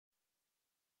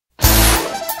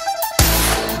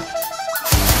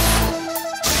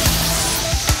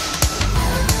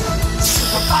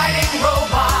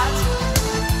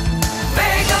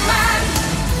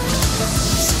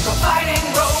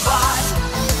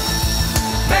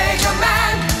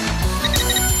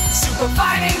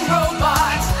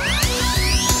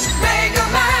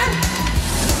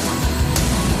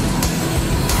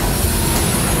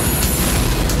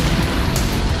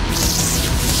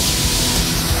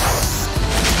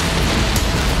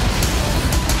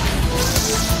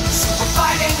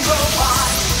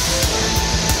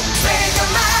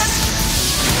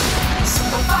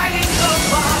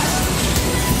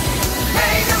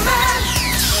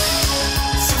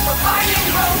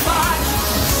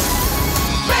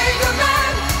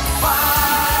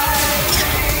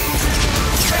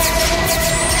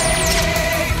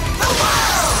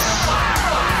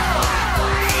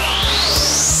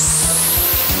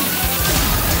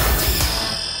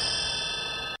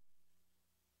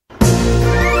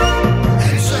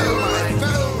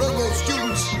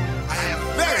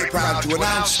to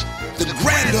announce the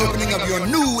grand opening of your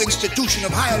new institution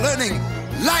of higher learning,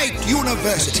 Light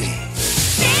University.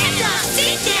 Stand up,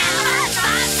 sit down,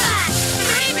 up.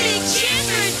 3 big cheers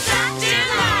for Dr.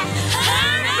 Light.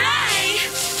 Hooray!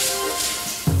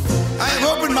 I have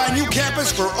opened my new campus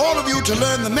for all of you to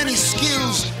learn the many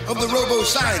skills of the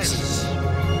robo-sciences.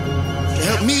 To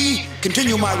help me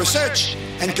continue my research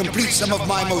and complete some of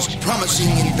my most promising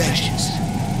inventions.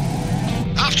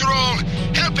 After all,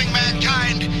 helping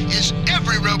mankind is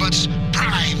every robot's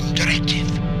prime directive.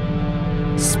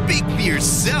 Speak for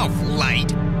yourself,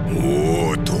 Light.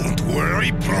 Oh, don't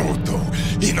worry, Proto.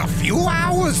 In a few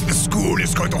hours, the school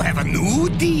is going to have a new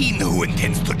dean who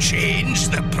intends to change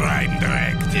the prime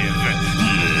directive.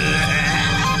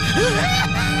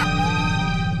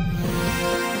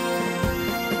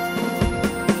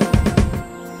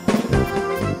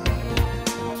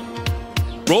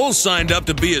 Roll signed up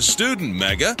to be a student,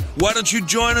 Mega. Why don't you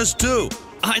join us too?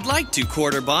 I'd like to,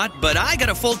 Quarterbot, but I got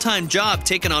a full-time job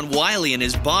taking on Wily and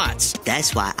his bots.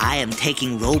 That's why I am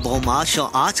taking Robo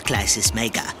Martial Arts classes,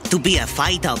 Mega, to be a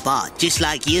fighter bot just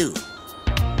like you.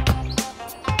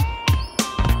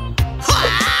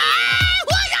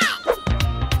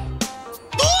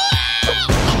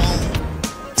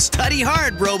 Study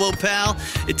hard, Robo Pal.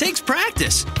 It takes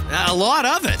practice. A lot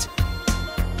of it.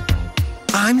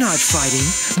 I'm not fighting.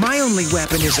 My only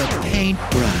weapon is a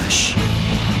paintbrush.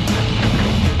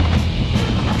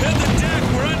 Hit the deck!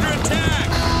 We're under attack!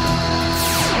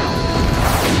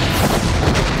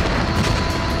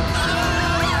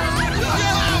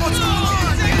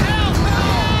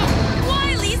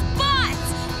 Wily's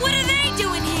bots! What are they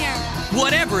doing here?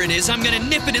 Whatever it is, I'm gonna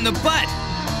nip it in the butt.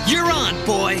 You're on,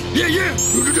 boy. Yeah.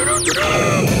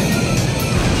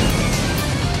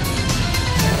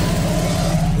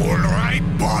 All right,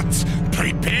 bots,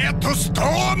 prepare to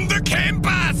storm the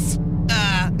campus!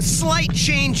 Slight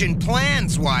change in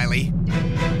plans, Wily.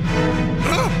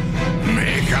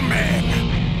 Mega Man,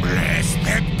 blast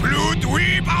that blue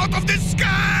dweeb out of the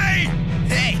sky!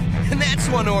 Hey, that's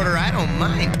one order I don't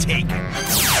mind taking.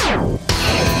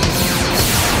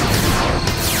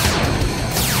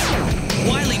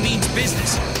 Wily means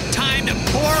business. Time to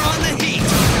pour on the heat.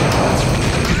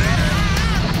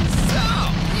 So,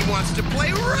 he wants to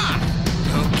play rough.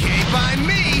 Okay by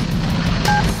me.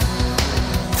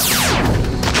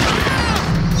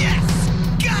 Yes!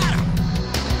 Got him!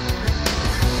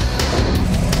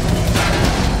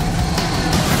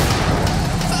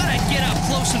 Thought I'd get up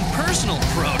close and personal,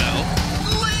 Proto.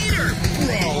 Later,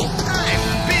 bro. I'm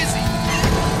busy.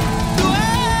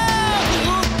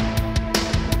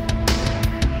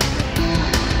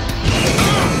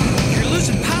 You're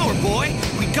losing power, boy.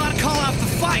 We gotta call off the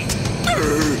fight.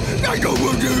 I don't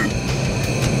want to.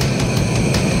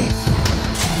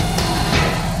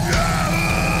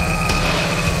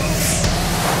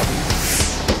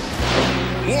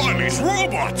 Wily's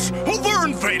robots! They're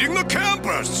invading the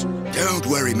campus! Don't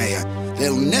worry, Mayor.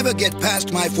 They'll never get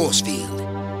past my force field.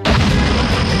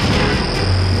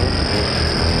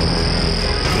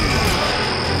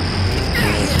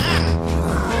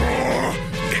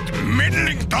 That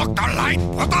meddling Dr. Light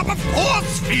put up a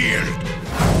force field!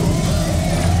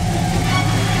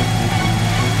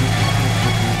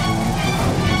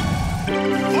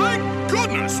 Thank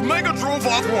goodness Mega drove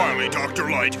off Wily, Dr.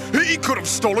 Light. He could have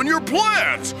stolen your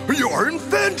plans, your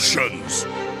inventions.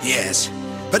 Yes,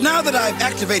 but now that I've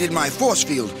activated my force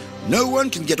field, no one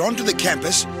can get onto the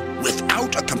campus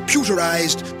without a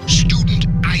computerized student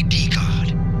ID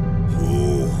card.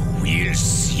 Oh, we'll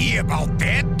see about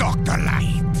that, Dr.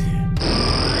 Light.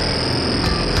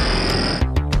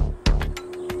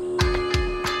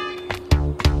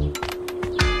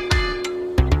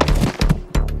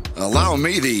 Allow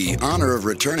me the honor of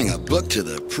returning a book to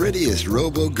the prettiest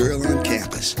robo girl on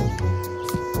campus.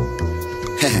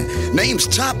 Name's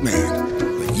Top Man,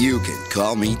 but you can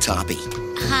call me Toppy.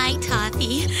 Hi,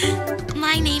 Toppy.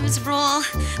 My name's Roll,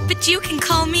 but you can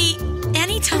call me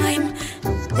anytime.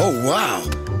 Oh, wow.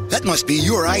 That must be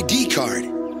your ID card.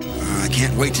 I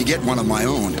can't wait to get one of my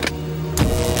own.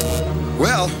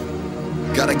 Well,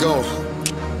 gotta go.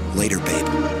 Later, babe.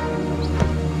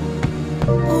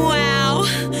 Wow.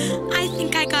 I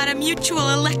think I got a mutual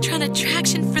electron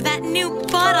attraction for that new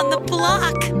bot on the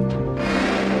block.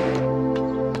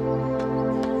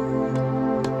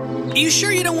 You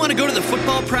sure you don't want to go to the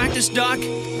football practice, Doc?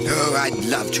 Oh, I'd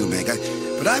love to, Mega.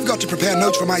 But I've got to prepare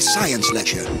notes for my science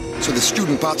lecture, so the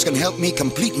student bots can help me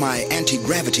complete my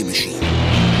anti-gravity machine.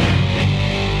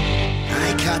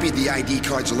 I copied the ID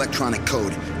card's electronic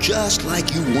code, just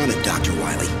like you wanted, Dr.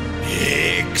 Wily.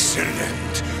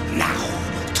 Excellent. Now,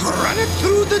 to run it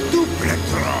through the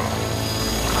duplictron.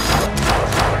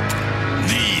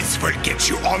 This will get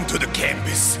you onto the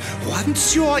campus.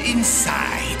 Once you're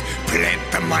inside, plant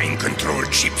the mind control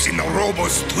chips in the Robo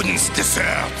students'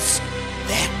 desserts.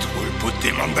 That will put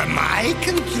them under my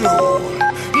control.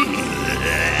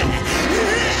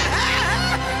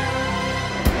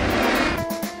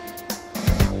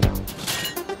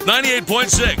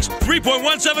 98.6,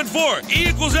 3.174, E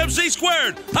equals MC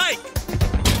squared. Hike!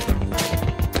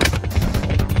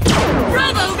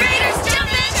 Robo Raiders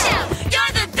jump and shout.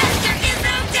 You're the best, there is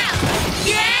no doubt.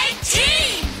 Yay,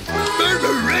 team!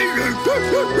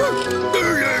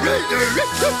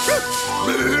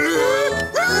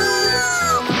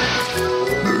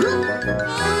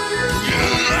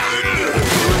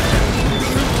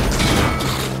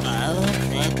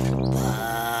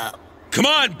 Come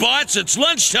on, bots, it's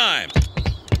lunchtime.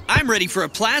 I'm ready for a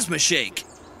plasma shake.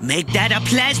 Make that a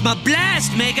plasma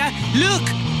blast, Mega! Look!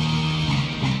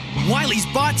 Wily's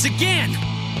bots again.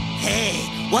 Hey,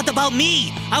 what about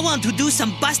me? I want to do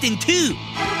some busting too.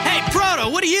 Hey, Proto,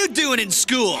 what are you doing in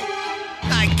school?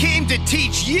 I came to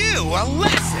teach you a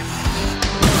lesson.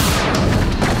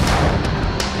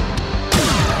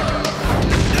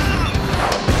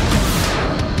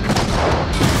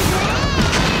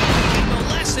 The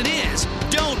lesson is,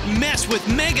 don't mess with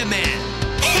Mega Man.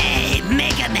 Hey,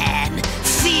 Mega Man!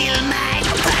 Feel my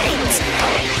bite!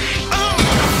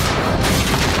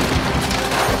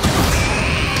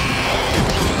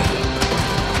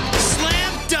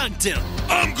 Slam dunked him.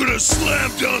 I'm gonna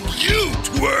slam dunk you,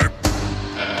 twerp!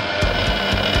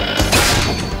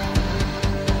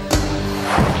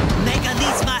 Mega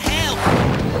needs my help!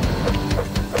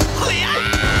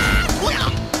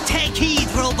 Take heed,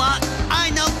 robot!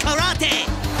 I know karate!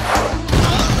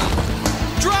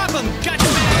 Drop him,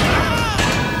 Gutsman!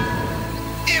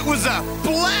 It was a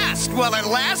blast while it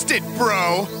lasted,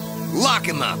 bro. Lock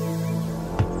him up.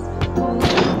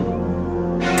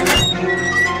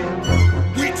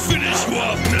 We'd finish you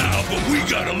off now, but we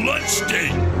got a lunch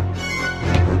date.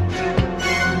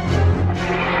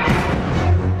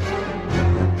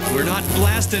 We're not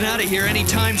blasting out of here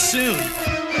anytime soon.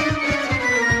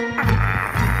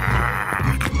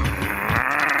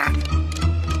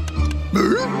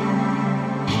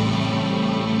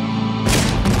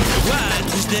 What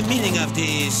is the meaning of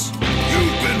this?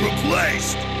 You've been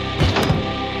replaced.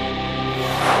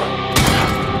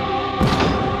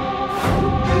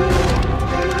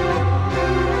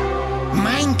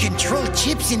 Mind control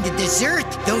chips in the dessert.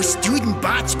 Those student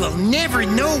bots will never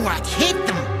know what hit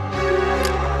them.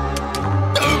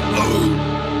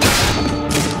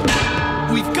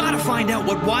 We've got to find out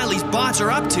what Wily's bots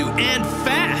are up to, and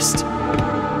fast.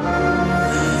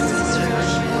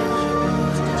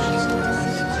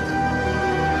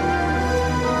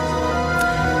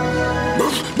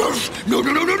 No,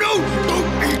 no, no, no, no!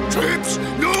 Don't eat chips!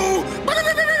 No!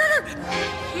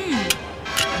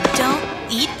 Don't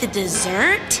eat the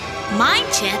dessert? Mind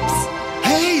chips?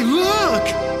 Hey, look!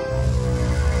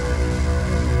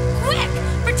 Quick!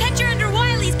 Pretend you're under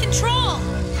Wily's control!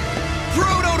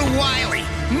 Proto to Wily.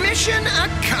 Mission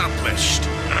accomplished.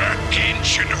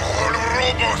 Attention all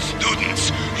Robo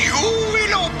students! You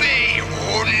will obey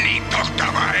only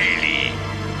Dr. Wily!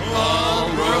 All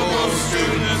Robo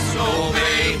students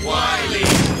obey Wily.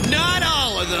 Not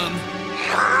all of them.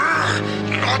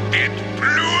 Not that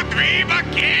blue dream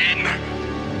again!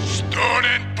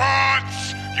 Student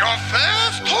bots, your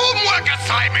first homework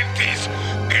assignment is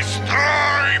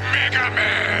destroy Mega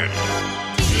Man!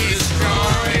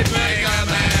 Destroy Mega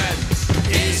Man.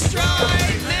 Destroy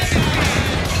Mega Man.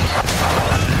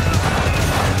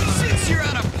 Since you're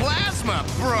out of plasma,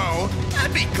 bro,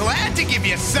 I'd be glad to give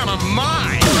you some of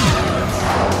mine.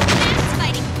 That's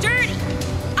fighting dirty!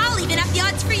 I'll even up the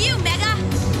odds for you, Mega!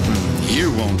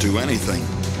 You won't do anything,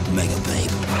 Mega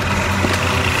Babe.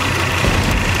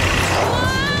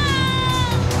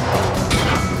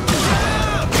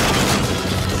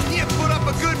 You put up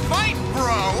a good fight,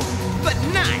 bro, but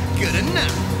not good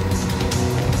enough.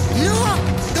 Look!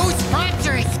 Those bots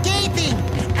are escaping!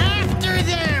 After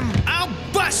them! I'll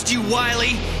bust you,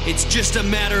 Wily. It's just a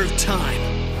matter of time.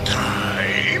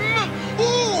 Time?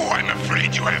 Oh, I'm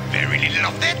afraid you have very little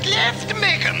of that left,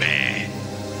 Mega Man!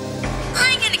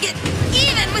 I'm gonna get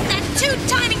even with that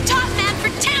two-timing top man for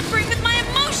tampering with my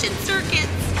emotion circuits!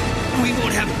 We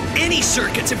won't have any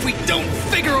circuits if we don't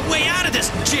figure a way out of this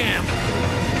jam.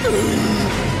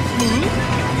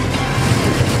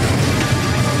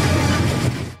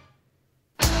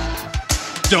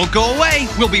 Don't go away.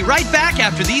 We'll be right back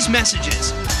after these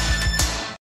messages.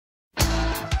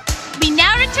 We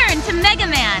now return to Mega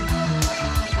Man.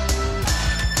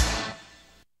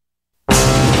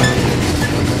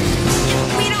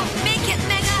 If we don't make it,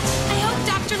 Mega, I hope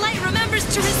Dr. Light remembers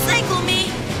to recycle.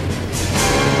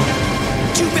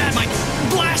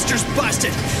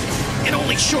 It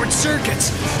only short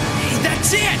circuits.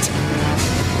 That's it!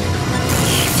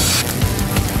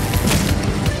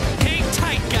 Hang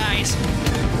tight, guys.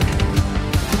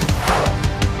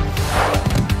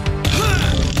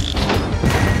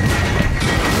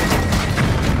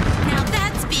 Now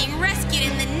that's being rescued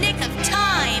in the nick of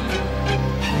time.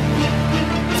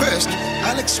 First,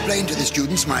 I'll explain to the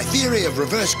students my theory of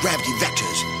reverse gravity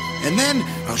vectors, and then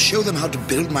I'll show them how to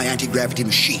build my anti-gravity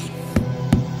machine.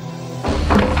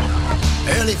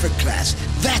 Early for class,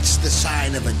 that's the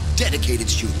sign of a dedicated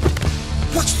student.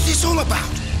 What's this all about?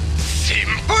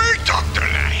 Simple, Dr.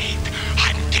 Light.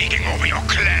 I'm taking over your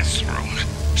classroom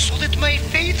so that my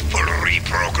faithful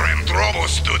reprogrammed robo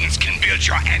students can build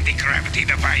your anti-gravity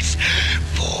device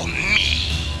for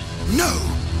me. No,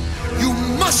 you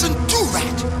mustn't do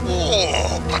that.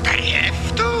 Oh, but I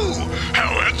have to.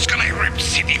 How else can I rip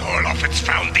City Hall off its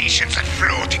foundations and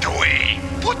float it away?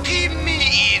 Putting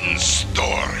me in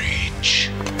storage.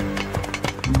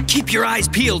 Keep your eyes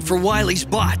peeled for Wily's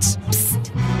bots.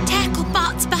 Psst! Tackle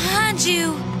bots behind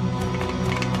you.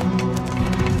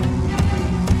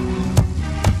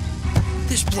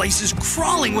 This place is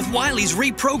crawling with Wily's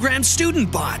reprogrammed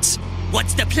student bots.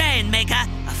 What's the plan, Mega?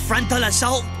 A frontal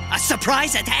assault? A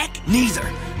surprise attack? Neither.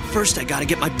 First, I gotta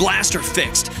get my blaster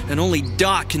fixed, and only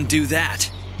Doc can do that.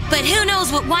 But who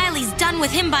knows what Wily's done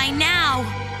with him by now?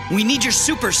 We need your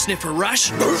super sniffer,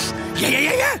 Rush.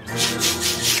 Yeah.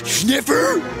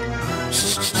 Sniffer?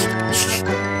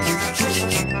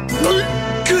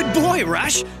 Good boy,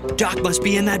 Rush. Doc must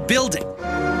be in that building.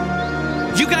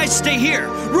 You guys stay here.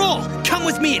 Roll, come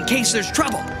with me in case there's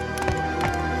trouble.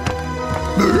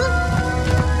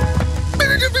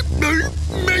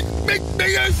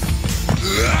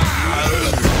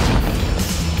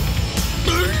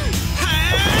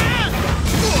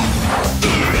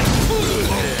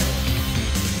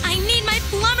 I need my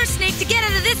plumber snake to get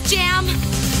out of this jam.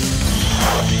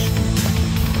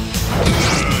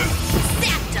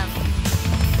 Zapped him.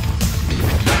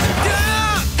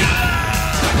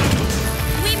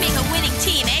 We make a winning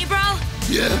team, eh, bro?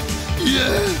 Yeah.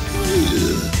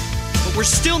 But we're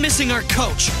still missing our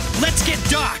coach. Let's get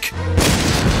Doc.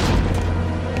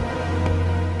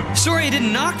 Sorry I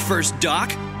didn't knock first,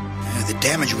 Doc. The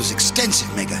damage was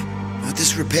extensive, Mega. But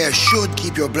this repair should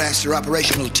keep your blaster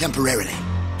operational temporarily.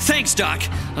 Thanks, Doc.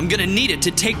 I'm gonna need it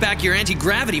to take back your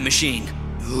anti-gravity machine.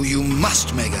 Oh, you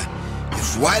must, Mega.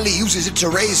 If Wily uses it to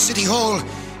raise City Hall,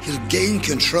 he'll gain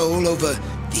control over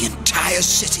the entire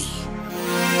city.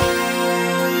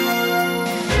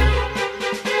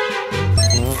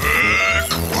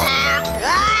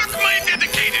 Work, my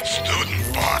dedicated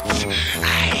student bots.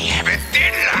 I have a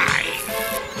deadline.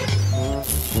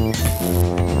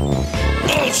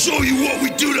 I'll show you what we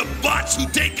do to bots who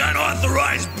take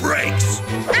unauthorized breaks.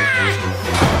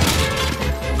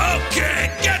 Okay,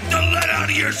 get the lead out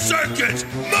of your circuits.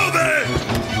 Move it!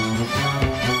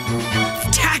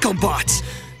 Tackle bots!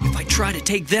 If I try to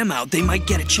take them out, they might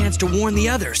get a chance to warn the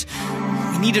others.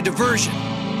 We need a diversion.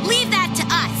 Leave that to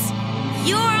us.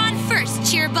 You're on first,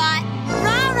 Cheerbot.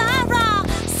 Rah, rah, rah.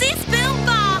 Sis, boom,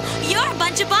 ba. You're a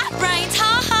bunch of bot brains.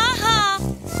 Ha, ha, ha.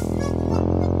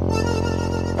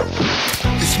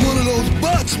 It's one of those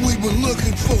bots we were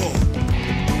looking for.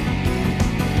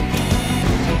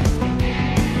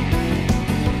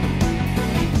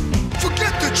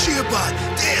 Forget the Cheerbot.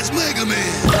 There's Mega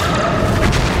Man.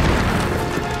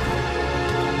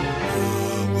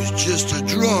 It was just a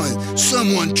drawing.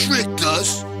 Someone tricked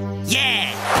us.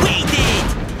 Yeah, we did!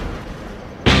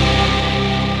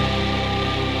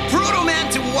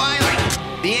 Proto-Man to Wily.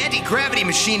 The anti-gravity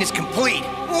machine is complete.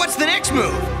 What's the next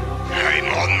move? I'm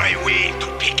on my way to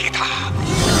pick it up.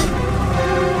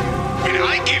 When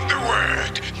I give the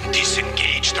word,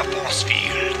 disengage the force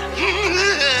field.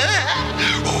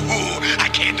 Oh, I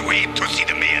can't wait to see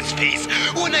the mayor's face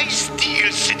when I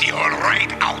steal City Hall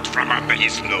right out from under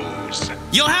his nose.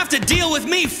 You'll have to deal with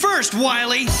me first,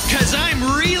 Wily, because I'm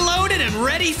reloaded and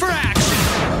ready for action.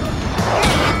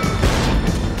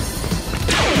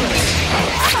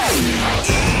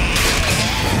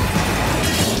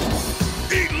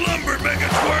 Eat lumber,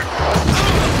 Megatwerk!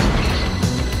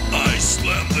 I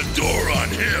slammed the door on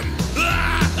him.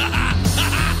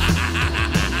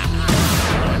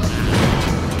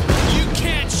 You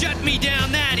can't shut me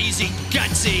down that easy,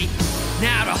 Gutsy.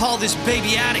 Now to haul this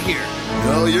baby out of here.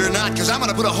 No, you're not, because I'm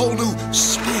going to put a whole new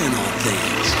spin on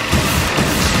things.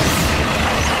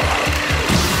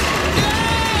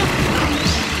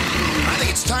 I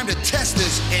think it's time to test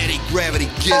this anti-gravity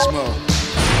gizmo.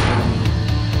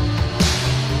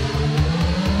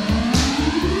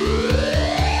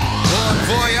 Bon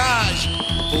voyage,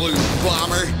 blue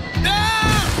bomber.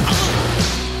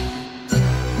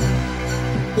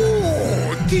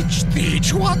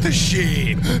 Stitch, what a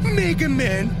shame. Mega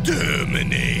Man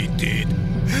terminated.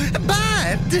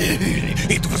 But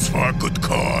it was for a good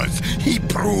cause. He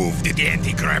proved that the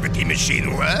anti-gravity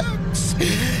machine works.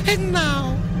 And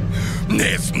now,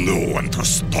 there's no one to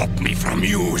stop me from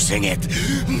using it.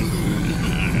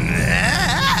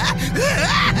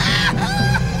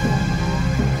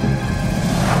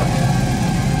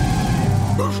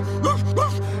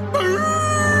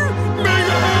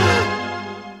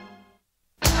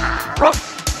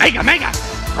 Mega!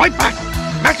 Right back!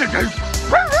 Messages!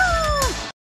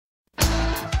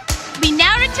 We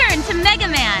now return to Mega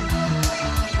Man.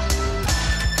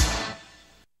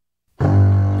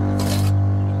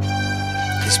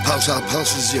 His pulsar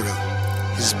pulse is 0.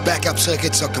 His backup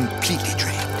circuits are completely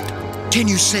drained. Can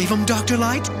you save him, Dr.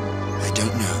 Light? I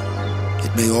don't know.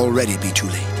 It may already be too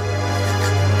late.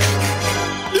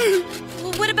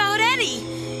 Well, what about Eddie?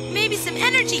 Maybe some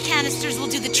energy canisters will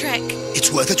do the trick. It's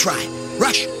worth a try.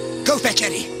 Rush! Go fetch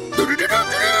Eddie!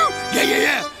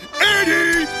 Yeah!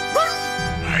 Eddie!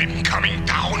 I'm coming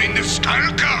down in the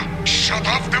Skulker. Shut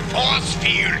off the force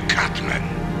field, Cutman.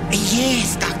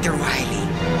 Yes, Dr. Wily.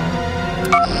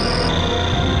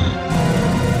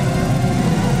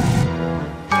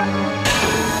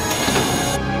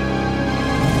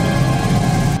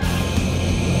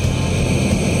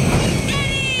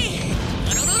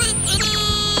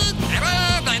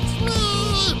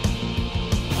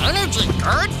 Energy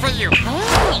good for you.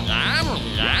 Yum.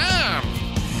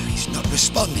 He's not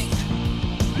responding.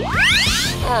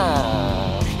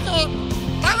 Oh. Hey!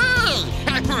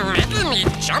 Let me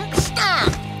jump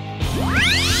start.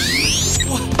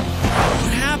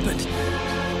 What happened?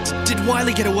 Did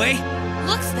Wily get away?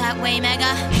 Looks that way,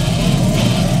 Mega.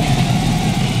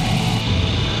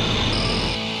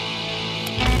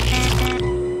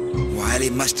 Wily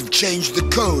must have changed the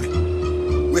code.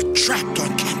 We're trapped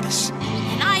on campus.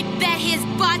 And I bet his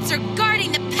bots are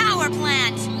guarding the power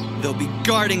plant. They'll be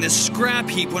guarding the scrap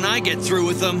heap when I get through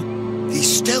with them. The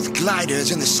stealth glider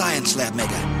is in the science lab,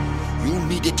 Mega. You'll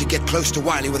need it to get close to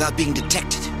Wily without being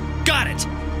detected. Got it!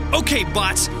 Okay,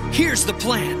 bots, here's the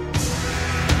plan.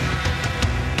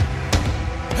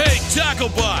 Hey, Tackle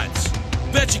Bots!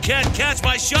 Bet you can't catch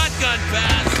my shotgun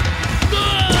pass!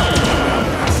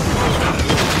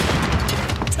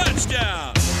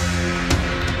 Touchdown!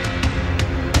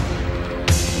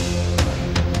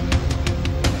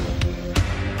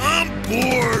 I'm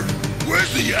bored.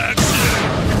 Where's the action?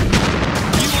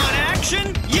 You want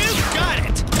action? You got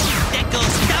it! That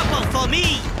goes double for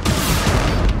me.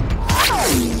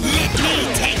 Let me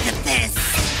take the first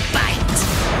bite.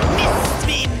 Miss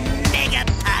me, Mega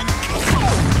Punk.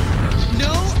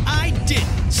 No, I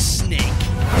didn't, Snake.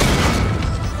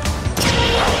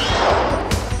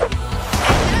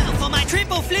 And now for my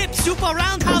triple flip super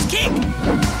roundhouse kick.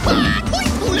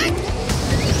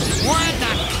 What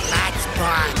a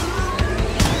hotspot.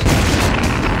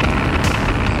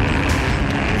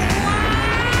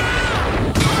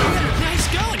 Nice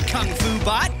going, Kung Fu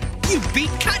Bot. You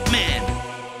beat Cutman.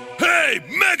 Hey,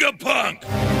 Megapunk!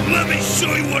 Let me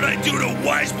show you what I do to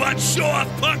Wisebot show-off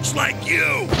punks like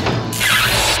you!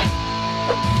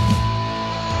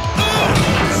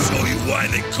 Show you why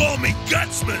they call me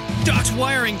Gutsman! Doc's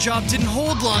wiring job didn't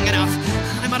hold long enough.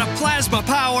 I'm out of plasma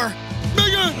power.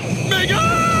 Mega!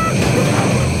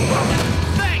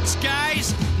 Thanks,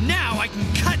 guys. Now I can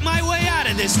cut my way out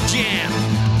of this jam.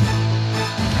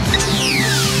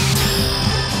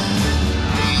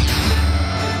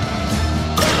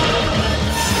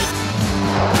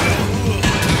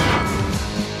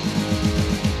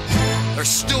 There's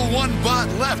still one bot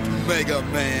left, Mega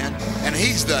Man, and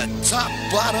he's the top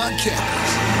bot on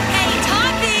campus. Hey,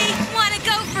 Toppy! Wanna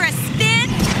go for a spin?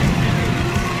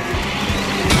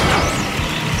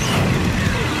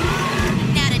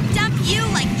 Now to dump you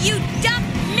like you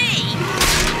dumped me!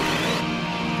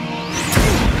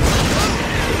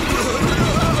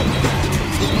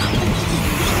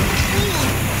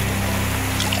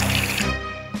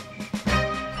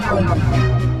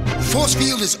 Force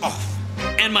field is off.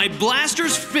 And my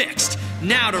blaster's fixed.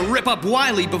 Now to rip up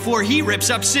Wily before he rips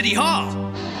up City Hall.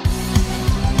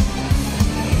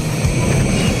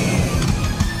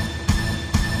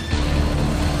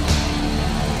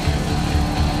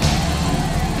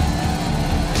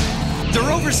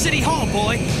 They're over City Hall,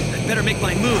 boy. I better make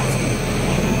my move.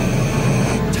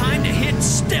 Time to hit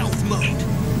stealth mode.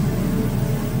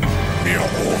 We're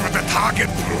over the target,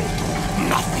 Pluto.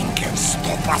 Nothing can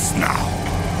stop us now.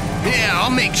 Yeah, I'll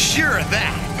make sure of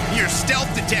that. Your stealth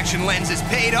detection lens has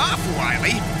paid off,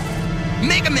 Wily.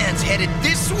 Mega Man's headed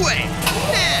this way.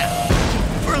 Now,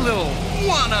 for a little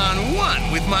one-on-one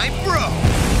with my bro.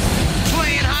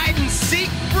 Playing hide hide and seek,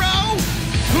 bro?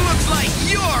 Looks like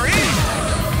you're in.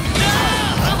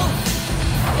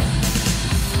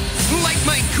 Like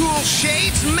my cool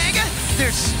shades, Mega?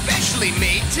 They're specially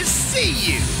made to see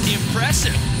you.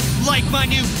 Impressive. Like my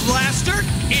new blaster?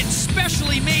 It's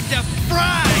specially made to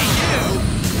fry you.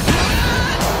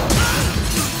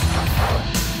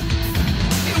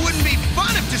 It wouldn't be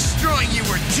fun if destroying you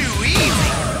were too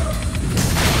easy.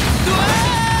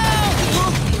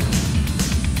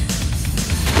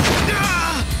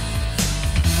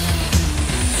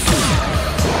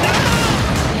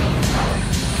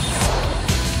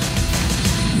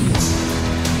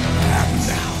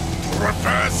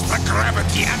 Reverse the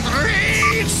gravity and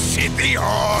reach City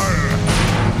Hall!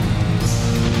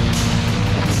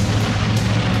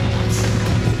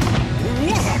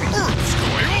 What on earth's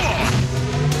going on?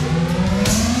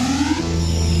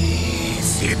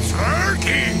 Yes, it's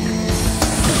working!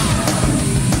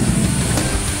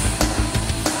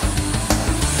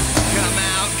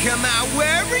 Come out,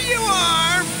 wherever you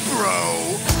are,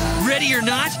 bro! Ready or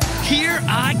not, here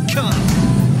I come.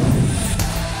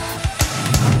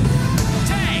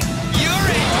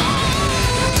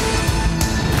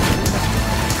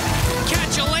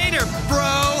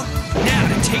 Bro! Now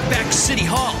to take back City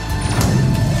Hall.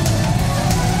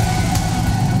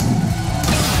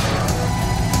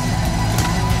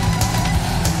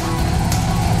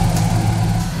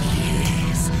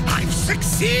 Yes, I've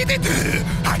succeeded!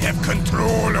 I have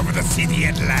control over the city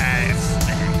at last.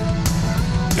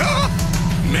 Oh,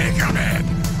 Mega Man!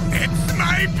 It's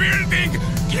my building!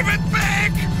 Give it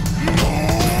back! No!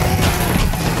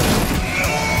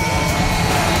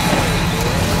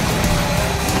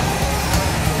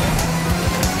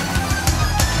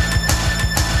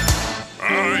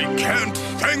 I can't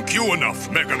thank you enough,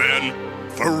 Mega Man,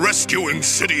 for rescuing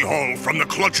City Hall from the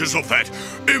clutches of that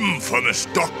infamous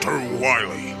Dr.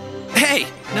 Wily. Hey,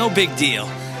 no big deal.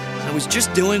 I was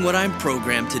just doing what I'm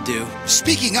programmed to do.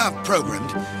 Speaking of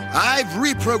programmed, I've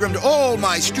reprogrammed all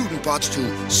my student bots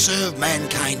to serve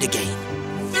mankind again.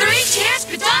 3 cheers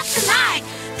for Dr. Light!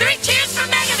 3 cheers for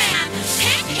Mega Man!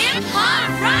 Hip, hip,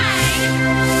 alright!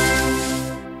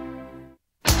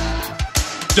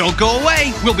 Don't go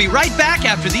away. We'll be right back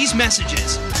after these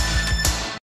messages.